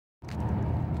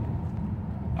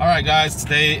Alright guys,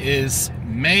 today is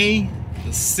May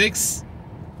the 6th,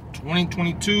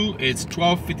 2022. It's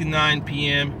 12:59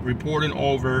 p.m. reporting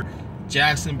over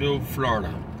Jacksonville,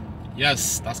 Florida.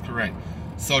 Yes, that's correct.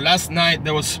 So last night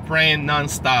there was spraying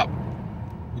non-stop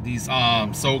with these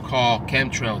so-called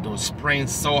chemtrails. They were spraying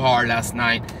so hard last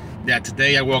night that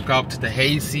today I woke up to the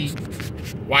hazy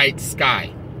white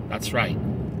sky. That's right.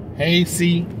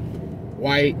 Hazy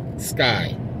white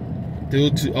sky due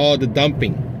to all the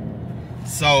dumping.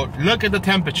 So look at the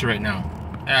temperature right now.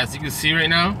 As you can see right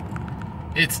now,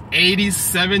 it's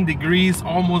 87 degrees,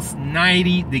 almost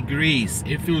 90 degrees.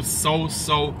 It feels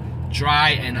so dry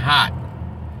and hot.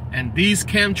 And these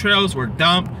chemtrails were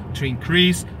dumped to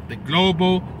increase the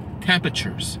global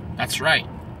temperatures. That's right.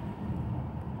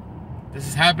 This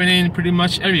is happening pretty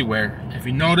much everywhere. If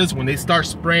you notice, when they start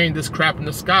spraying this crap in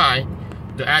the sky,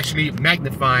 they're actually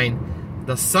magnifying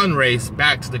the sun rays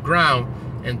back to the ground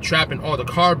and trapping all the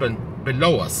carbon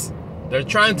below us. They're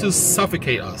trying to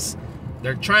suffocate us.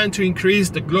 They're trying to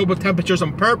increase the global temperatures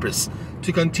on purpose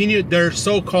to continue their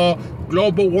so-called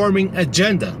global warming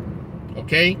agenda.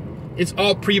 Okay? It's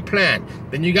all pre-planned.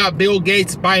 Then you got Bill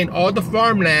Gates buying all the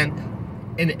farmland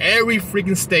in every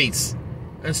freaking state,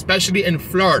 especially in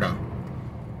Florida.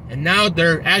 And now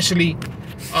they're actually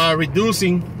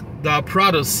reducing the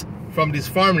produce from these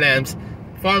farmland,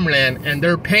 and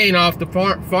they're paying off the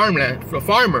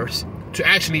farmers to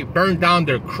actually burn down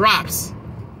their crops.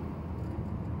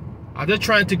 Are they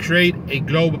trying to create a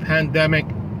global pandemic,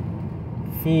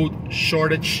 food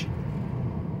shortage?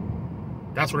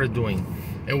 That's what they're doing.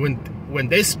 And when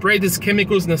they spray these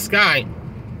chemicals in the sky,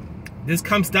 this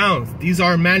comes down. These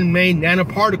are man-made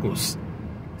nanoparticles.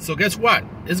 So guess what?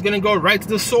 It's gonna go right to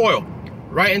the soil,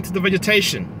 right into the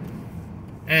vegetation.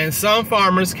 And some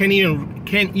farmers can't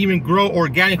even grow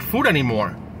organic food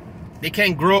anymore. They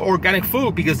can't grow organic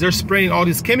food because they're spraying all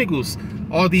these chemicals,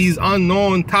 all these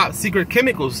unknown top secret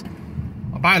chemicals,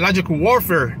 biological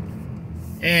warfare,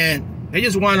 and they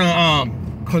just want to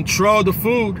control the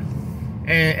food.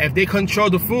 And if they control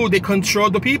the food, they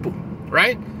control the people,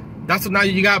 right? That's what now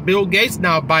you got Bill Gates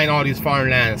now buying all these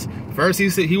farmlands. First he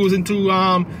said he was into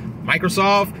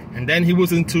Microsoft, and then he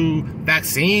was into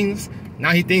vaccines.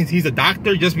 Now he thinks he's a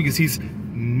doctor just because he's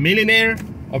millionaire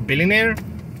or billionaire.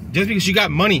 Just because you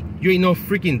got money, you ain't no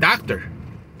freaking doctor.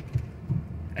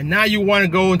 And now you want to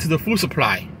go into the food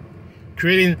supply,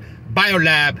 creating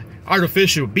biolab,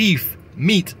 artificial beef,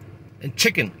 meat, and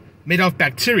chicken made of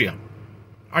bacteria.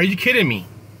 Are you kidding me?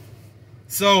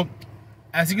 So,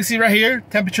 as you can see right here,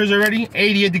 temperature's already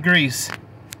 88 degrees.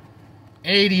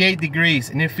 88 degrees,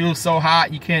 and it feels so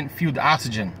hot you can't feel the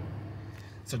oxygen.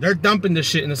 So they're dumping this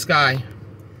shit in the sky.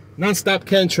 Non-stop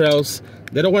chemtrails.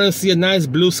 They don't want to see a nice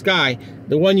blue sky.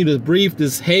 They want you to breathe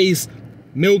this haze,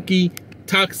 milky,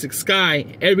 toxic sky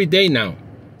every day now.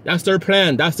 That's their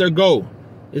plan. That's their goal.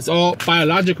 It's all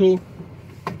biological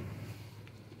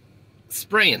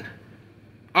spraying.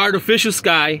 Artificial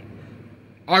sky.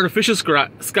 Artificial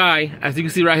sky, as you can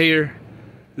see right here.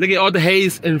 Look at all the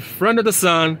haze in front of the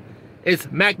sun.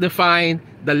 It's magnifying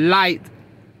the light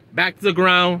back to the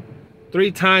ground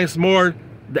 3 times more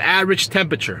the average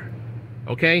temperature.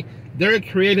 Okay? They're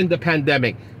creating the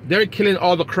pandemic. They're killing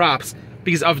all the crops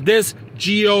because of this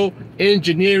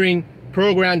geoengineering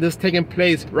program that's taking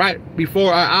place right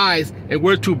before our eyes, and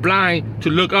we're too blind to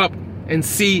look up and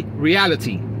see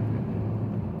reality.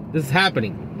 This is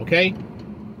happening, okay?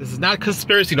 This is not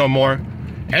conspiracy no more.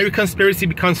 Every conspiracy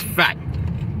becomes fact.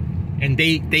 And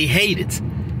they hate it.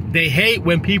 They hate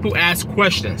when people ask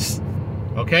questions,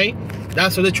 okay?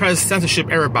 That's why they try to censorship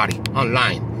everybody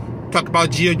online. Talk about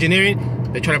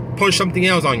geoengineering, they try to push something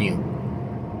else on you.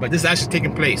 But this is actually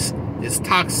taking place. It's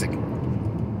toxic.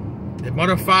 They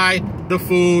modify the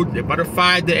food. They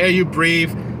modify the air you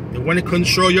breathe. They want to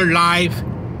control your life.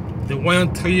 They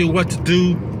want to tell you what to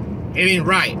do. It ain't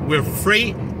right. We're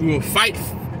free. We will fight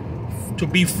to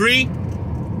be free.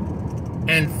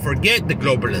 And forget the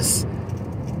globalists.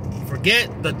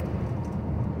 Forget the...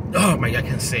 Oh my God, I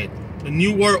can't say it. The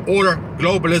New World Order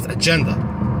globalist agenda.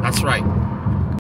 That's right.